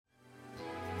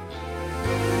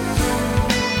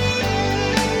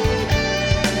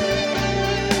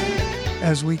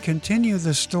As we continue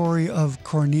the story of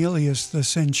Cornelius the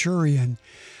centurion,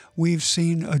 we've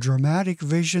seen a dramatic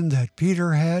vision that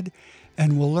Peter had,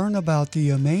 and we'll learn about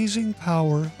the amazing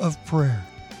power of prayer.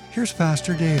 Here's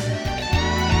Pastor David.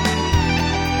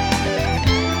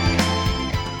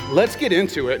 Let's get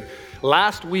into it.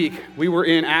 Last week, we were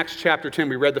in Acts chapter 10.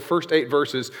 We read the first 8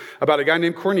 verses about a guy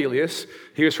named Cornelius.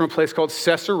 He was from a place called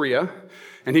Caesarea,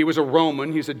 and he was a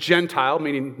Roman. He's a Gentile,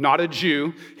 meaning not a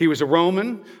Jew. He was a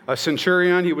Roman, a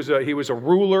centurion. He was a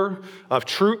ruler of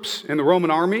troops in the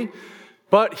Roman army.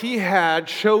 But he had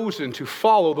chosen to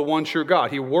follow the one true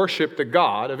God. He worshiped the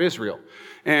God of Israel,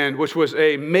 and which was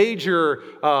a major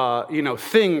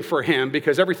thing for him,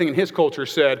 because everything in his culture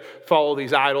said, follow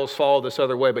these idols, follow this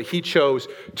other way. But he chose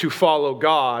to follow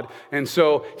God. And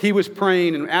so he was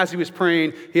praying, and as he was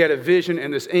praying, he had a vision,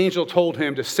 and this angel told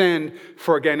him to send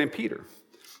for a guy named Peter,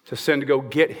 to send to go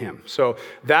get him. So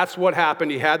that's what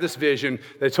happened. He had this vision.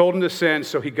 They told him to send,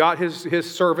 so he got his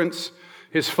servants,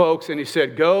 his folks, and he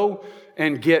said, go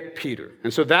and get Peter.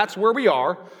 And so that's where we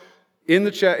are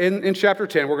in chapter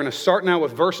 10. We're going to start now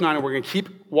with verse 9, and we're going to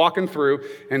keep walking through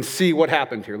and see what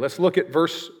happened here. Let's look at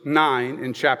verse 9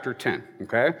 in chapter 10,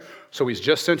 okay? So he's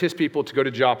just sent his people to go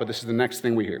to Joppa. This is the next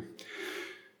thing we hear.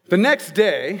 The next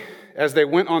day, as they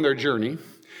went on their journey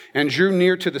and drew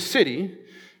near to the city,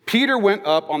 Peter went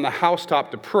up on the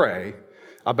housetop to pray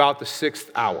about the 6th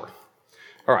hour.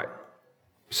 All right.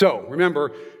 So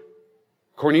remember,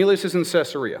 Cornelius is in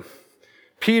Caesarea.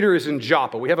 Peter is in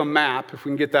Joppa. We have a map, if we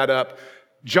can get that up.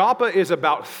 Joppa is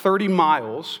about 30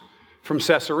 miles from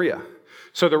Caesarea.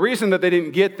 So the reason that they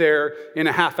didn't get there in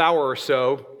a half hour or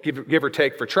so, give or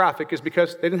take, for traffic is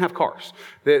because they didn't have cars.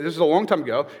 This is a long time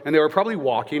ago, and they were probably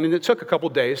walking, and it took a couple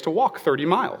days to walk 30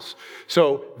 miles.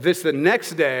 So the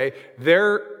next day,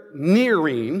 they're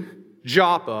nearing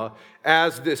Joppa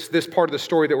as this part of the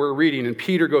story that we're reading, and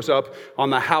Peter goes up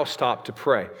on the housetop to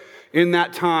pray. In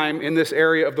that time, in this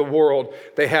area of the world,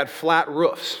 they had flat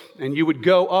roofs, and you would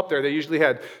go up there. They usually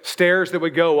had stairs that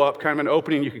would go up, kind of an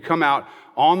opening. You could come out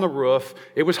on the roof.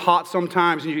 It was hot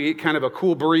sometimes, and you get kind of a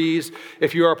cool breeze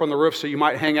if you were up on the roof, so you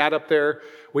might hang out up there.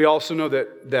 We also know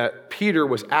that Peter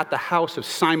was at the house of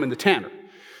Simon the tanner,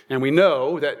 and we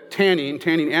know that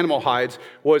tanning animal hides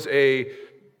was a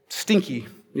stinky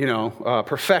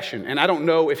profession. And I don't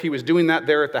know if he was doing that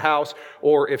there at the house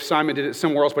or if Simon did it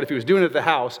somewhere else, but if he was doing it at the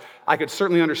house, I could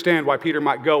certainly understand why Peter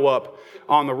might go up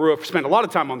on the roof, spend a lot of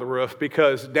time on the roof,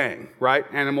 because dang, right?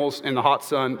 Animals in the hot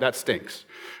sun, that stinks,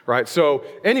 right? So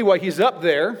anyway, he's up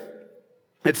there.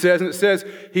 It says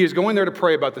he is going there to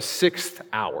pray about the 6th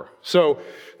hour. So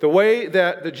the way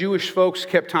that the Jewish folks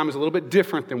kept time is a little bit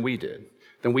different than we do.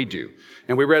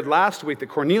 And we read last week that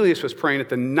Cornelius was praying at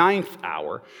the 9th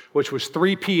hour, which was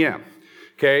 3 p.m.,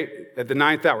 okay, at the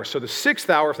 9th hour. So the 6th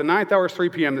hour, if the 9th hour is 3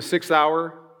 p.m., the 6th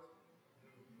hour,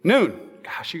 noon.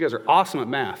 Gosh, you guys are awesome at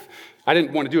math. I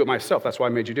didn't want to do it myself. That's why I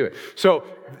made you do it. So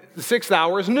the 6th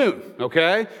hour is noon,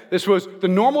 okay? This was the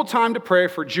normal time to pray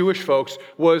for Jewish folks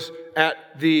was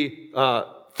at the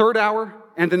 3rd hour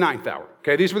and the 9th hour.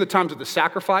 Okay, these were the times of the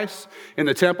sacrifice in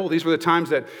the temple. These were the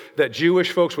times that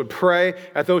Jewish folks would pray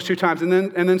at those 2 times. And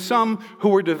then some who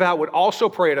were devout would also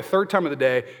pray at a 3rd time of the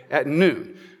day at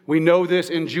noon. We know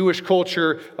this in Jewish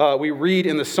culture. We read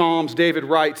in the Psalms, David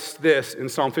writes this in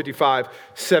Psalm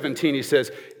 55:17. He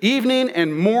says, evening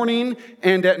and morning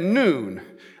and at noon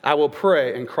I will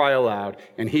pray and cry aloud,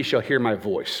 and he shall hear my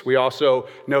voice. We also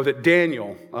know that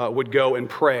Daniel would go and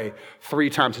pray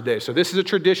 3 times a day. So this is a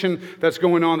tradition that's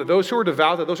going on, that those who are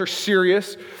devout, that those are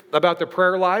serious about their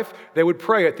prayer life, they would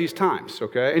pray at these times,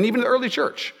 okay? And even the early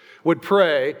church would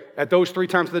pray at those 3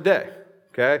 times of the day,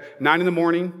 okay? 9 in the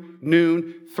morning,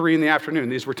 noon, 3 in the afternoon.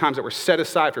 These were times that were set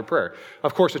aside for prayer.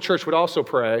 Of course, the church would also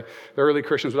pray, the early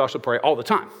Christians would also pray all the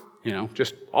time.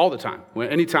 Just all the time,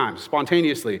 anytime,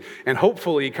 spontaneously, and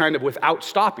hopefully kind of without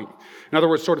stopping. In other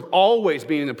words, sort of always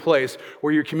being in a place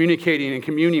where you're communicating and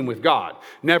communing with God.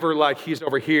 Never like he's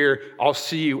over here, I'll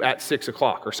see you at 6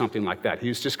 o'clock or something like that.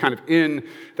 He's just kind of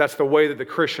that's the way that the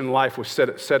Christian life was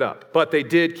set up. But they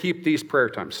did keep these prayer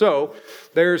times. So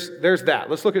there's that.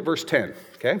 Let's look at verse 10,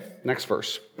 okay? Next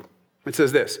verse. It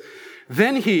says this,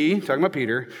 then he, talking about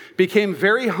Peter, became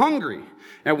very hungry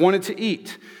and wanted to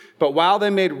eat. But while they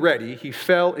made ready, he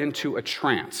fell into a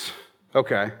trance.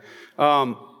 Okay.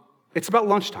 It's about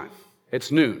lunchtime.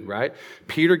 It's noon, right?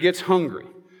 Peter gets hungry.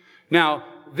 Now,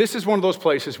 this is one of those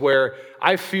places where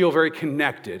I feel very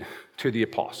connected to the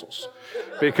apostles.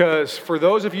 Because for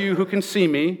those of you who can see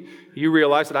me, you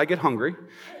realize that I get hungry.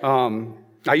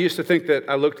 I used to think that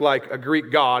I looked like a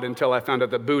Greek god until I found out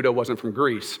that Buddha wasn't from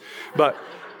Greece. But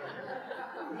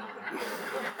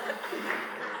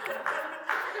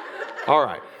All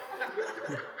right.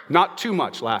 Not too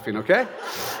much laughing, okay?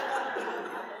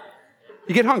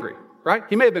 You get hungry, right?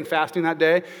 He may have been fasting that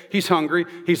day. He's hungry.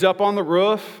 He's up on the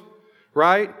roof,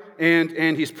 right?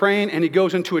 And he's praying, and he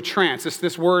goes into a trance.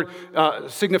 This word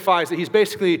signifies that he's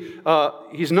basically,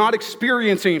 he's not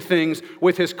experiencing things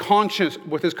with his conscious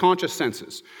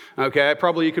senses. Okay,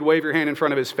 probably you could wave your hand in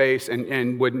front of his face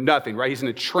and would nothing, right? He's in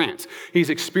a trance. He's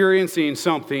experiencing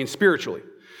something spiritually.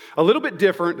 A little bit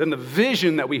different than the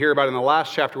vision that we hear about in the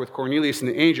last chapter with Cornelius and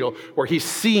the angel, where he's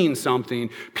seeing something.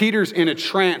 Peter's in a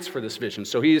trance for this vision.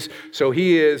 So he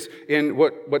is in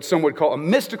what some would call a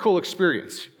mystical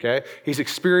experience. Okay, he's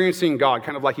experiencing God,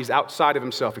 kind of like he's outside of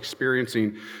himself,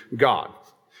 experiencing God.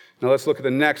 Now let's look at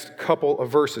the next couple of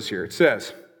verses here. It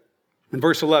says in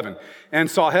verse 11,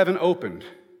 "And saw heaven opened,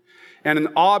 and an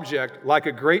object like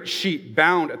a great sheet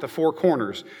bound at the four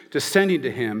corners, descending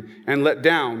to him and let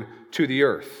down to the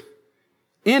earth.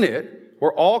 In it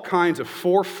were all kinds of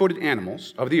four-footed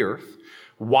animals of the earth,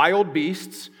 wild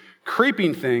beasts,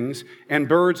 creeping things, and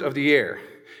birds of the air.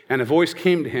 And a voice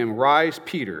came to him, 'Rise,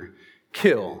 Peter,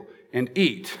 kill and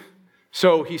eat.'"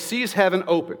 So he sees heaven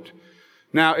opened.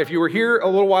 Now, if you were here a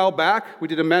little while back, we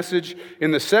did a message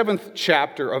in the 7th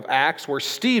chapter of Acts where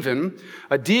Stephen,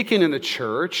 a deacon in the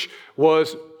church,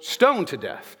 was stoned to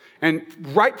death. And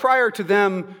right prior to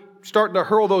them starting to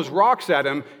hurl those rocks at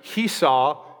him, he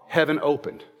saw heaven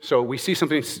opened. So we see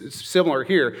something similar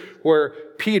here where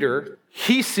Peter,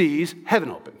 he sees heaven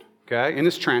opened. Okay, in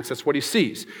his trance, that's what he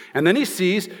sees. And then he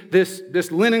sees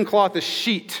this linen cloth, this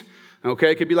sheet. Okay,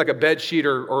 it could be like a bed sheet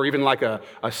or even like a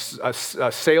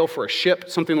sail for a ship.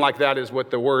 Something like that is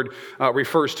what the word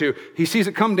refers to. He sees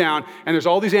it come down, and there's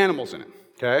all these animals in it.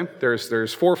 Okay,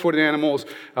 there's four-footed animals,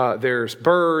 there's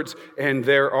birds, and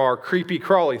there are creepy,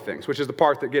 crawly things, which is the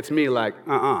part that gets me like,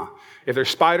 If there's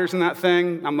spiders in that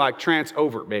thing, I'm like, trance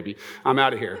over, baby. I'm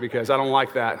out of here because I don't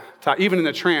like that. Even in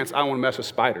the trance, I don't want to mess with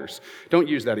spiders. Don't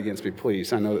use that against me,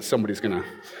 please. I know that somebody's going to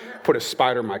put a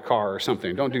spider in my car or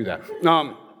something. Don't do that.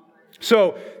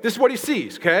 So this is what he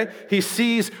sees, okay? He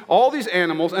sees all these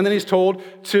animals, and then he's told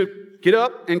to get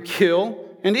up and kill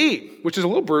and eat, which is a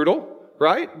little brutal,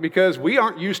 right? Because we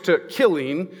aren't used to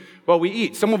killing while we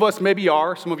eat. Some of us maybe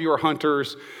are. Some of you are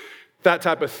hunters, that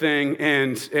type of thing,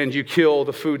 and you kill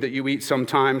the food that you eat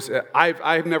sometimes.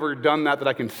 I've never done that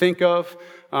I can think of,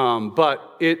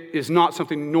 but it is not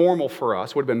something normal for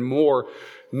us. It would have been more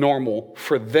normal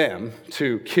for them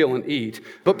to kill and eat.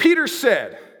 But Peter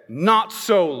said, "Not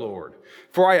so, Lord,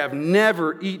 for I have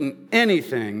never eaten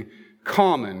anything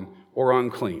common or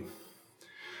unclean."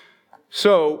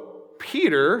 So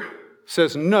Peter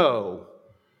says no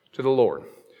to the Lord.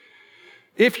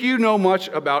 If you know much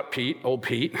about old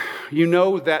Pete, you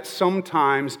know that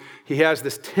sometimes he has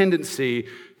this tendency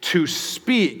to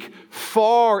speak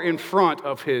far in front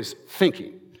of his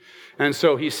thinking. And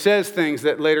so he says things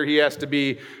that later he has to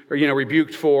be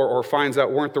rebuked for or finds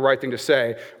out weren't the right thing to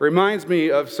say. Reminds me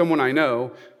of someone I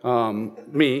know,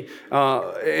 me,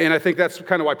 and I think that's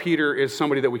kind of why Peter is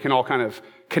somebody that we can all kind of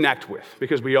connect with,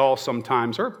 because we all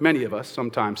sometimes, or many of us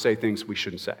sometimes, say things we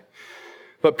shouldn't say.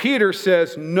 But Peter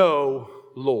says, "No,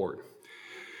 Lord."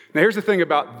 Now here's the thing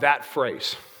about that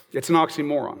phrase. It's an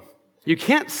oxymoron. You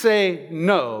can't say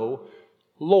no,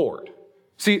 Lord.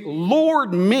 See,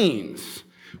 Lord means,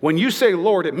 when you say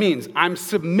Lord, it means I'm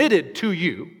submitted to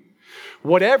you.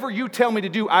 Whatever you tell me to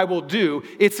do, I will do.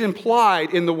 It's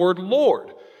implied in the word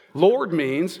Lord. Lord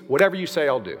means whatever you say,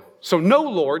 I'll do. So no,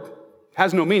 Lord,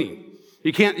 has no meaning.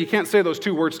 You can't say those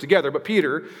two words together, but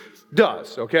Peter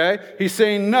does, okay? He's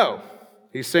saying no.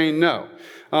 He's saying no.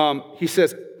 He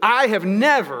says, "I have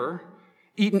never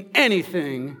eaten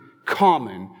anything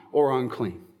common or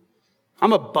unclean."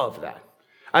 I'm above that.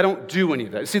 I don't do any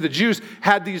of that. See, the Jews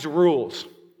had these rules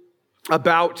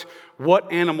about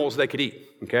what animals they could eat,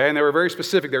 okay? And they were very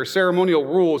specific. They were ceremonial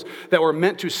rules that were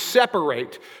meant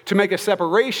to make a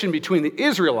separation between the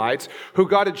Israelites, who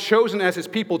God had chosen as his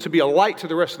people to be a light to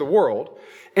the rest of the world,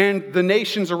 and the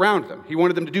nations around them. He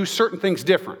wanted them to do certain things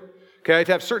different, okay?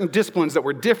 To have certain disciplines that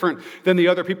were different than the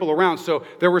other people around. So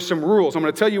there were some rules. I'm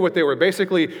going to tell you what they were.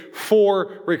 Basically,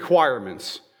 4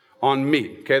 requirements on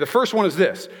meat, okay? The first one is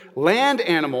this. Land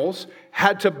animals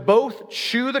had to both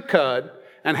chew the cud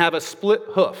and have a split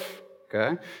hoof.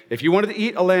 Okay? If you wanted to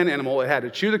eat a land animal, it had to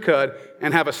chew the cud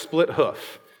and have a split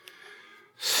hoof.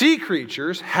 Sea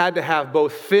creatures had to have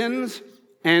both fins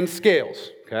and scales.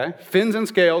 Okay? Fins and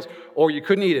scales, or you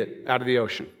couldn't eat it out of the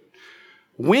ocean.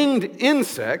 Winged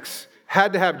insects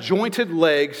had to have jointed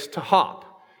legs to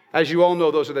hop. As you all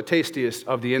know, those are the tastiest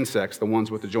of the insects, the ones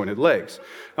with the jointed legs.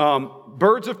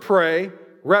 Birds of prey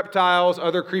reptiles,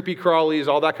 other creepy crawlies,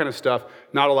 all that kind of stuff,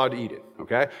 not allowed to eat it,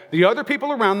 okay? The other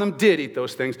people around them did eat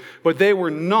those things, but they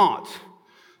were not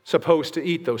supposed to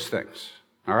eat those things,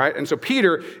 all right? And so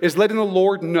Peter is letting the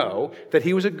Lord know that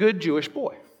he was a good Jewish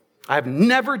boy. I have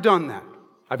never done that.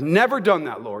 I've never done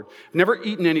that, Lord. I've never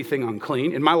eaten anything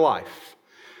unclean in my life.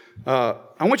 I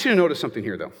want you to notice something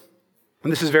here, though.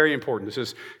 And this is very important. This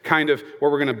is kind of where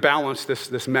we're going to balance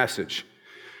this message.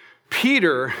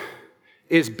 Peter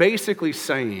is basically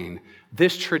saying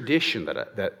this tradition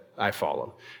that I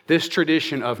follow, this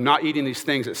tradition of not eating these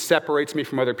things that separates me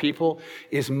from other people,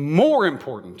 is more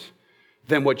important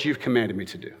than what you've commanded me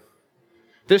to do.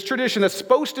 This tradition that's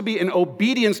supposed to be in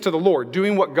obedience to the Lord,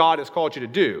 doing what God has called you to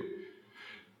do.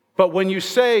 But when you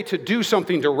say to do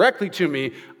something directly to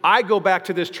me, I go back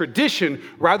to this tradition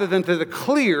rather than to the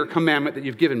clear commandment that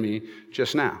you've given me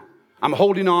just now. I'm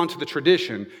holding on to the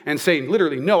tradition and saying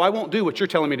literally, no, I won't do what you're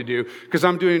telling me to do because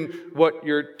I'm doing what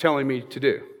you're telling me to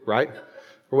do, right?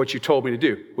 Or what you told me to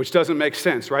do, which doesn't make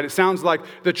sense, right? It sounds like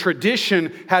the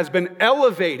tradition has been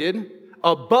elevated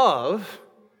above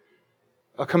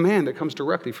a command that comes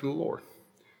directly from the Lord.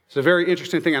 It's a very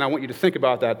interesting thing, and I want you to think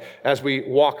about that as we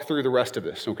walk through the rest of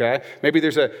this, okay? Maybe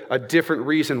there's a different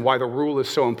reason why the rule is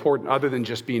so important other than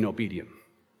just being obedient.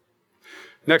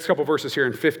 Next couple verses here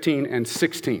in 15 and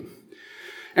 16.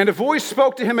 And a voice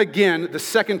spoke to him again the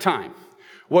second time.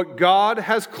 What God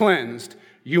has cleansed,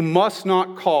 you must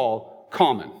not call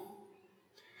common.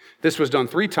 This was done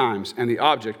 3 times, and the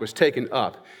object was taken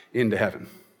up into heaven.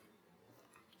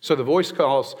 So the voice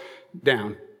calls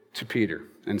down to Peter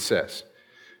and says,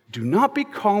 do not be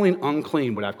calling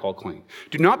unclean what I've called clean.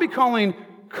 Do not be calling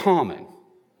common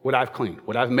what I've cleaned.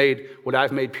 What I've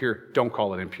made pure, don't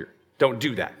call it impure. Don't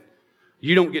do that.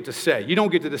 You don't get to say, you don't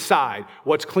get to decide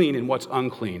what's clean and what's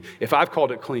unclean. If I've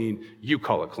called it clean, you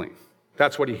call it clean.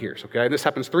 That's what he hears, okay? And this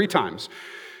happens 3 times,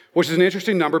 which is an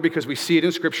interesting number because we see it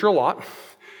in Scripture a lot.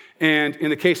 And in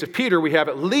the case of Peter, we have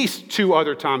at least 2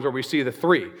 other times where we see the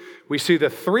 3. We see the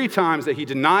 3 times that he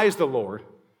denies the Lord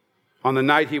on the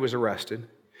night he was arrested.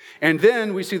 And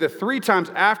then we see the 3 times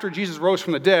after Jesus rose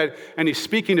from the dead and he's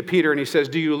speaking to Peter and he says,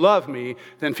 do you love me?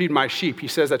 Then feed my sheep. He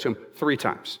says that to him 3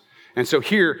 times. And so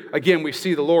here, again, we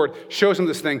see the Lord shows him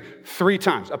this thing 3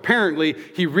 times. Apparently,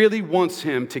 he really wants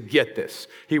him to get this.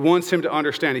 He wants him to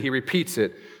understand it. He repeats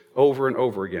it over and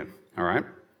over again. All right?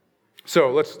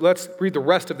 So let's read the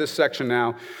rest of this section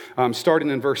now, starting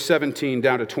in verse 17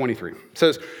 down to 23. It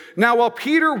says, now while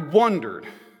Peter wondered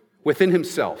within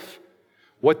himself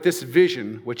what this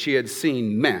vision which he had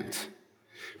seen meant,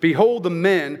 behold, the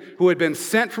men who had been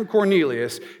sent from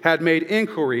Cornelius had made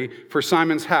inquiry for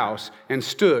Simon's house and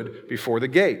stood before the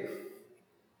gate.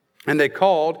 And they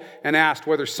called and asked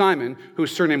whether Simon,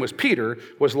 whose surname was Peter,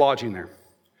 was lodging there.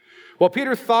 While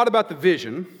Peter thought about the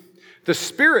vision, the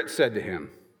Spirit said to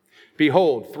him,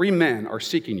 behold, 3 men are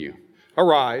seeking you.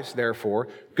 Arise, therefore,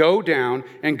 go down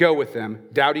and go with them,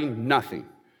 doubting nothing,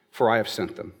 for I have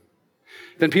sent them.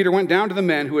 Then Peter went down to the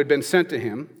men who had been sent to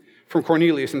him from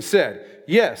Cornelius and said,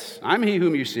 yes, I'm he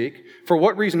whom you seek. For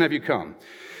what reason have you come?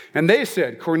 And they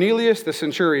said, Cornelius the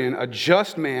centurion, a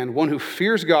just man, one who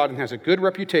fears God and has a good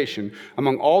reputation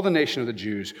among all the nation of the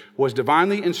Jews, was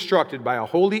divinely instructed by a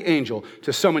holy angel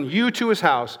to summon you to his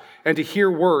house and to hear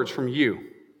words from you.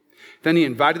 Then he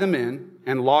invited them in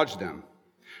and lodged them.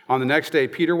 On the next day,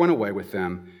 Peter went away with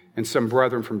them, and some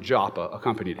brethren from Joppa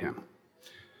accompanied him.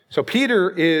 So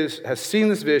Peter has seen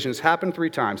this vision. It's happened 3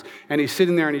 times, and he's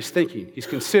sitting there and he's thinking, he's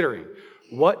considering,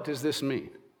 what does this mean?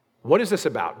 What is this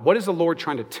about? What is the Lord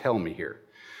trying to tell me here?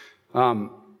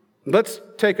 Let's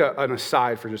take an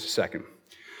aside for just a second.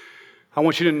 I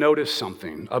want you to notice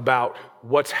something about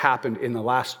what's happened in the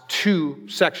last 2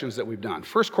 sections that we've done.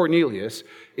 First, Cornelius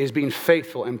is being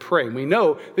faithful and praying. We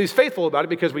know that he's faithful about it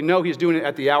because we know he's doing it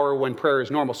at the hour when prayer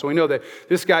is normal. So we know that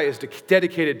this guy is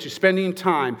dedicated to spending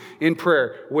time in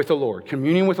prayer with the Lord,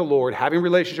 communing with the Lord, having a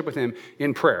relationship with him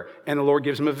in prayer. And the Lord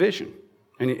gives him a vision.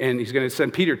 And he's going to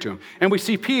send Peter to him. And we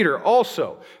see Peter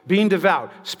also being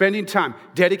devout, spending time,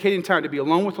 dedicating time to be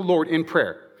alone with the Lord in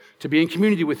prayer, to be in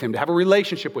community with him, to have a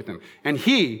relationship with him. And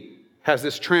he has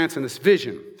this trance and this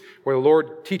vision where the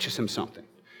Lord teaches him something.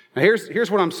 Now here's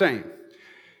what I'm saying.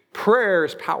 Prayer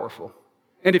is powerful.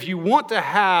 And if you want to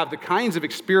have the kinds of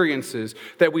experiences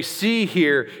that we see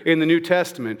here in the New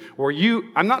Testament, where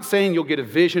I'm not saying you'll get a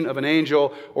vision of an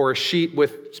angel or a sheet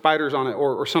with spiders on it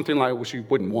or something like which you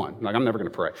wouldn't want. Like, I'm never going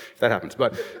to pray if that happens.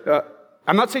 But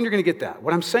I'm not saying you're going to get that.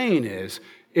 What I'm saying is,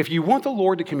 if you want the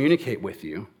Lord to communicate with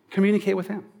you, communicate with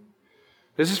him.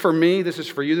 This is for me, this is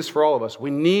for you, this is for all of us.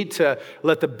 We need to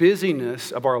let the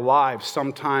busyness of our lives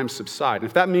sometimes subside. And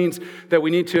if that means that we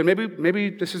need to, and maybe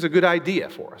this is a good idea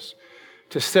for us,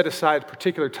 to set aside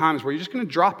particular times where you're just going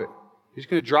to drop it. You're just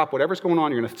going to drop whatever's going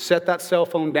on. You're going to set that cell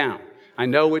phone down. I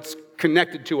know it's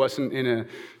connected to us in a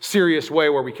serious way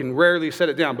where we can rarely set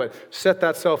it down, but set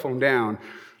that cell phone down,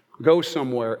 go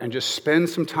somewhere, and just spend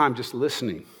some time just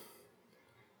listening,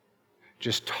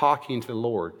 just talking to the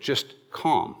Lord, just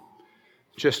calm,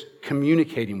 just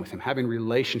communicating with Him, having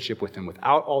relationship with Him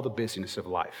without all the busyness of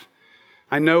life.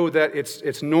 I know that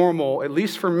it's normal, at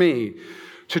least for me,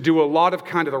 to do a lot of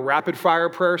kind of the rapid fire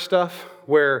prayer stuff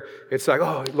where it's like,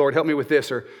 oh, Lord, help me with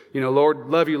this, or, Lord,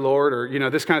 love you, Lord, or,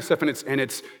 this kind of stuff. And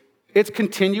it's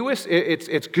continuous.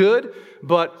 It's good,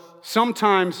 but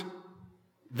sometimes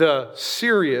the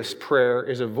serious prayer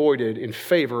is avoided in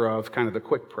favor of kind of the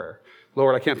quick prayer.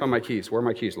 Lord, I can't find my keys. Where are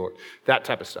my keys, Lord? That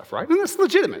type of stuff, right? And that's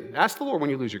legitimate. Ask the Lord when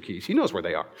you lose your keys. He knows where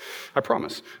they are. I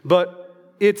promise. But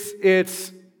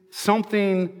it's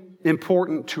something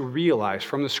important to realize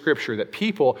from the Scripture that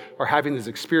people are having these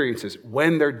experiences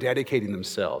when they're dedicating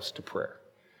themselves to prayer.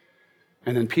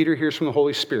 And then Peter hears from the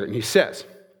Holy Spirit, and he says,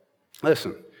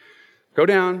 listen, go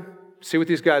down, see what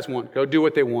these guys want. Go do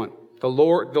what they want. The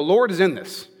Lord is in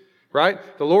this, right?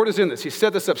 The Lord is in this. He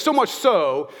set this up so much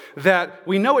so that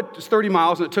we know it's 30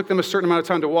 miles, and it took them a certain amount of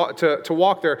time to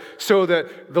walk there, so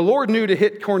that the Lord knew to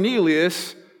hit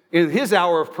Cornelius in his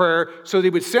hour of prayer, so that he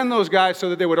would send those guys so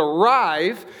that they would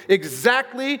arrive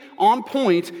exactly on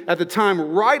point at the time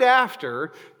right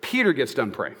after Peter gets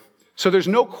done praying. So there's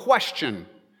no question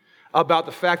about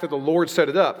the fact that the Lord set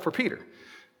it up for Peter.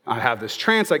 I have this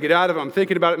trance, I get out of it, I'm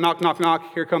thinking about it, knock, knock,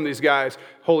 knock, here come these guys.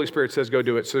 Holy Spirit says, go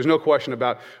do it. So there's no question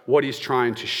about what he's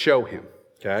trying to show him,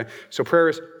 okay? So prayer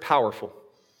is powerful.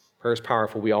 Prayer is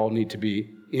powerful. We all need to be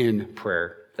in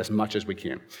prayer as much as we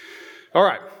can. All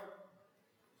right.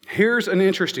 Here's an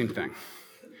interesting thing.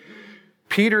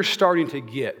 Peter's starting to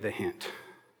get the hint.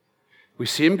 We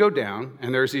see him go down,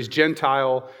 and there's these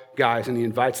Gentile guys, and he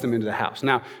invites them into the house.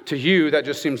 Now, to you, that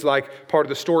just seems like part of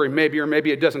the story, maybe, or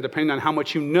maybe it doesn't, depending on how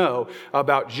much you know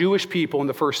about Jewish people in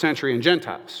the first century and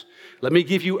Gentiles. Let me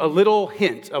give you a little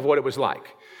hint of what it was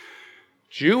like.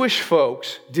 Jewish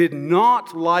folks did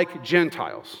not like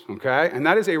Gentiles, okay? And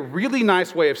that is a really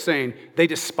nice way of saying they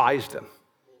despised them.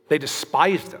 They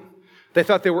despised them. They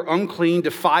thought they were unclean,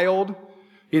 defiled.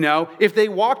 If they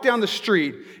walked down the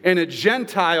street and a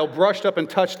Gentile brushed up and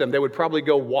touched them, they would probably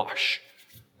go wash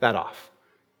that off.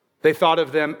 They thought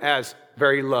of them as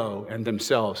very low and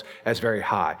themselves as very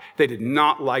high. They did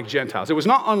not like Gentiles. It was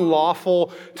not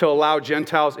unlawful to allow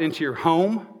Gentiles into your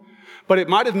home, but it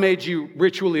might have made you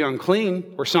ritually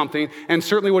unclean or something, and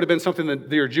certainly would have been something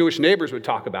that your Jewish neighbors would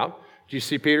talk about. Do you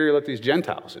see, Peter, you let these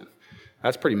Gentiles in?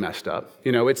 That's pretty messed up.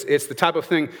 It's the type of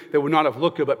thing that would not have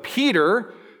looked good. But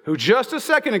Peter, who just a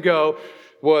second ago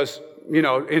was,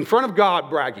 in front of God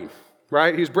bragging,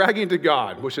 right? He's bragging to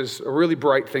God, which is a really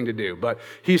bright thing to do. But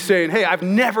he's saying, hey, I've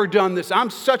never done this. I'm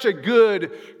such a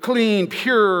good, clean,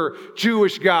 pure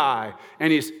Jewish guy.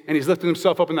 And he's lifting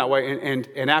himself up in that way.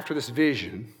 And after this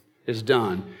vision is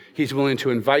done, he's willing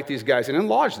to invite these guys in and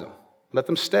lodge them, let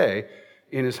them stay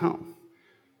in his home.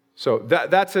 So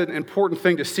that's an important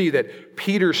thing to see, that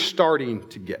Peter's starting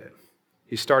to get it.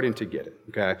 He's starting to get it,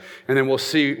 okay? And then we'll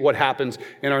see what happens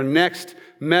in our next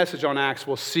message on Acts.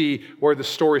 We'll see where the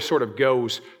story sort of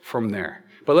goes from there.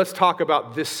 But let's talk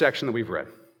about this section that we've read.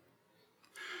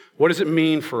 What does it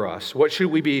mean for us? What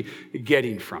should we be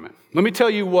getting from it? Let me tell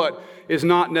you what is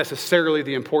not necessarily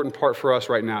the important part for us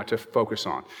right now to focus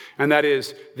on. And that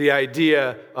is the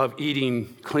idea of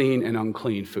eating clean and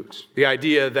unclean foods. The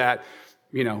idea that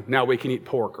now we can eat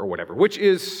pork or whatever, which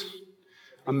is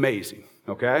amazing,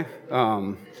 okay?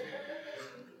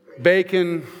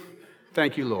 Bacon,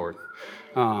 thank you, Lord.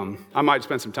 I might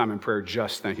spend some time in prayer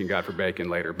just thanking God for bacon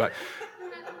later, but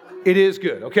it is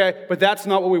good, okay? But that's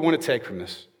not what we want to take from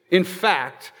this. In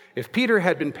fact, if Peter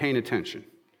had been paying attention,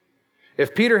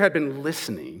 if Peter had been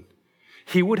listening,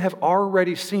 he would have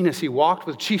already seen as he walked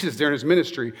with Jesus during his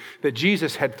ministry that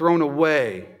Jesus had thrown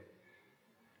away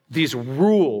these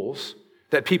rules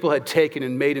that people had taken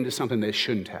and made into something they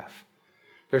shouldn't have.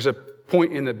 There's a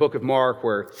point in the book of Mark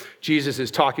where Jesus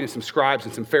is talking to some scribes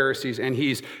and some Pharisees, and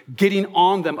he's getting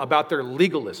on them about their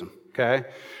legalism, okay?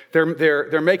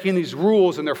 They're making these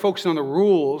rules, and they're focusing on the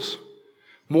rules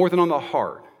more than on the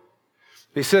heart.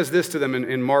 He says this to them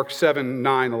in Mark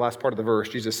 7:9, the last part of the verse.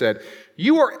 Jesus said,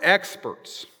 "You are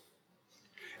experts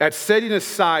at setting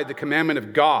aside the commandment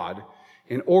of God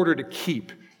in order to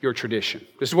keep your tradition."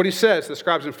 This is what he says to the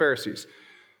scribes and Pharisees.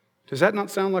 Does that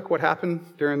not sound like what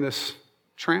happened during this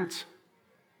trance?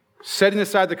 setting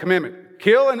aside the commandment,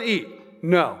 kill and eat.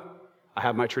 No, I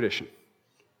have my tradition.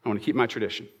 I want to keep my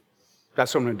tradition.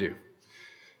 That's what I'm going to do.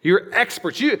 You're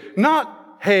experts.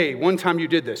 Not, hey, one time you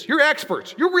did this. You're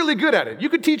experts. You're really good at it. You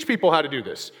could teach people how to do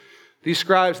this. These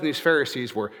scribes and these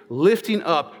Pharisees were lifting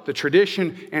up the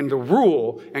tradition and the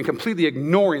rule and completely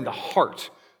ignoring the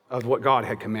heart of what God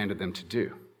had commanded them to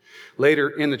do. Later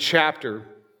in the chapter,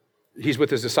 he's with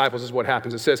his disciples, is what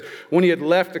happens. It says, when he had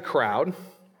left the crowd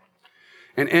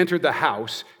and entered the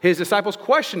house, his disciples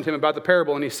questioned him about the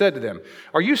parable, and he said to them,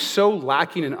 are you so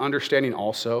lacking in understanding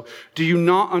also? Do you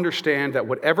not understand that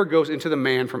whatever goes into the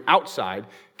man from outside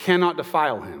cannot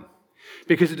defile him?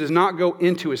 Because it does not go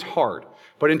into his heart,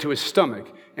 but into his stomach,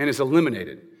 and is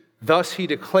eliminated. Thus he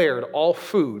declared all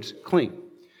foods clean.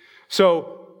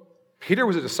 So Peter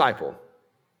was a disciple.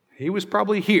 He was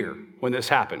probably here when this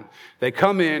happened. They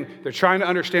come in, they're trying to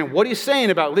understand what he's saying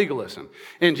about legalism.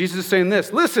 And Jesus is saying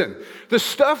this, listen, the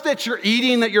stuff that you're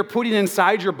eating, that you're putting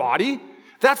inside your body,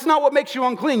 that's not what makes you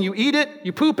unclean. You eat it,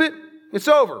 you poop it, it's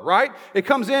over, right? It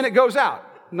comes in, it goes out.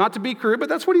 Not to be crude, but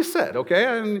that's what he said,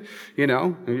 okay? And,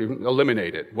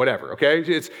 eliminate it, whatever, okay?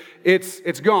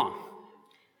 It's gone.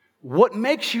 What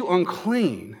makes you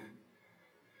unclean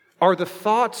are the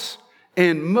thoughts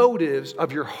and motives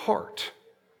of your heart.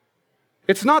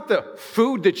 It's not the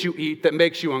food that you eat that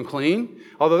makes you unclean,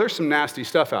 although there's some nasty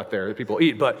stuff out there that people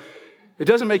eat, but it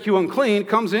doesn't make you unclean. It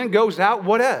comes in, goes out,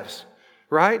 whatevs,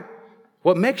 right?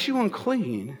 What makes you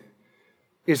unclean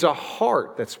is a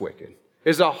heart that's wicked.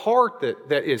 Is a heart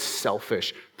that is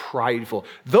selfish, prideful.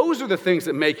 Those are the things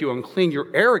that make you unclean. Your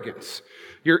arrogance,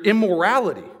 your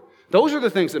immorality. Those are the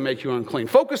things that make you unclean.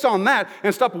 Focus on that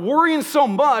and stop worrying so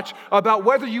much about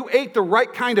whether you ate the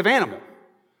right kind of animal.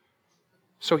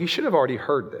 So he should have already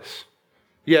heard this.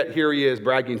 Yet here he is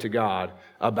bragging to God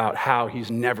about how he's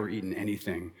never eaten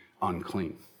anything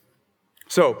unclean.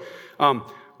 So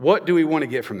what do we want to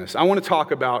get from this? I want to talk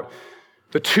about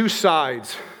the two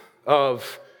sides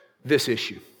of this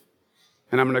issue.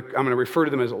 And I'm going to refer to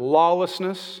them as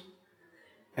lawlessness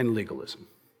and legalism.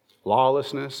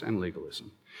 Lawlessness and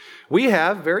legalism. We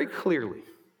have very clearly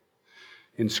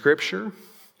in Scripture,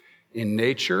 in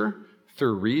nature,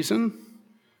 through reason,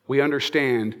 we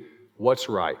understand what's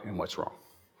right and what's wrong.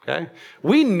 Okay?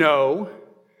 We know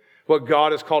what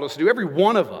God has called us to do. Every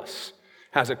one of us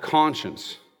has a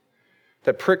conscience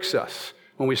that pricks us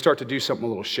when we start to do something a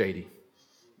little shady.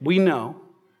 We know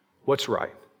what's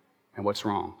right and what's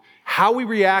wrong. How we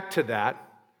react to that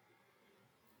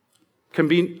can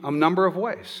be a number of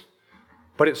ways,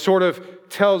 but it sort of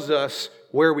tells us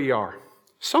where we are.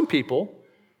 Some people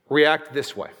react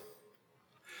this way.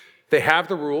 They have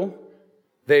the rule,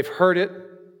 they've heard it,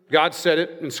 God said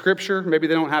it in Scripture, maybe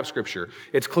they don't have Scripture.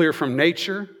 It's clear from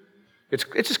nature. It's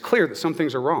just clear that some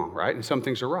things are wrong, right? And some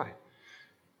things are right.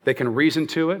 They can reason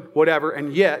to it, whatever,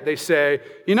 and yet they say,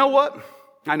 you know what?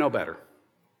 I know better.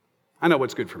 I know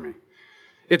what's good for me.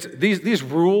 It's these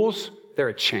rules, they're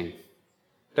a chain.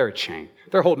 They're a chain.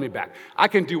 They're holding me back. I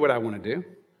can do what I want to do.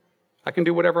 I can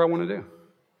do whatever I want to do.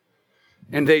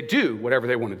 And they do whatever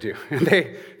they want to do. And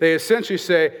they essentially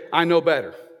say, I know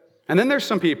better. And then there's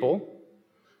some people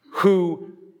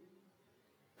who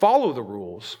follow the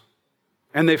rules,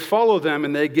 and they follow them,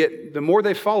 and the more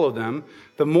they follow them,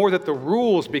 the more that the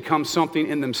rules become something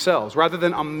in themselves. Rather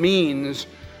than a means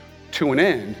to an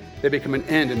end, they become an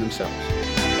end in themselves.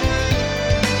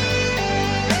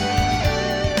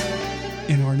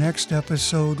 In our next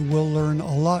episode, we'll learn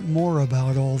a lot more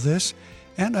about all this,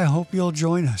 and I hope you'll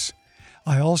join us.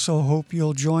 I also hope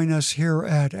you'll join us here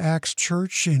at Axe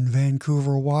Church in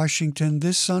Vancouver, Washington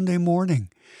this Sunday morning.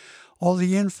 All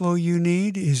the info you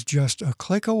need is just a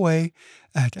click away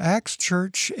at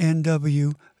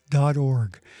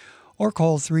axchurchnw.org or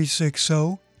call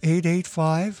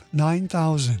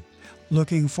 360-885-9000.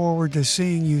 Looking forward to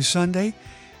seeing you Sunday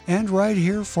and right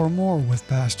here for more with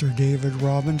Pastor David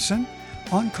Robinson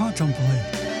on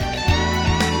Contemplate.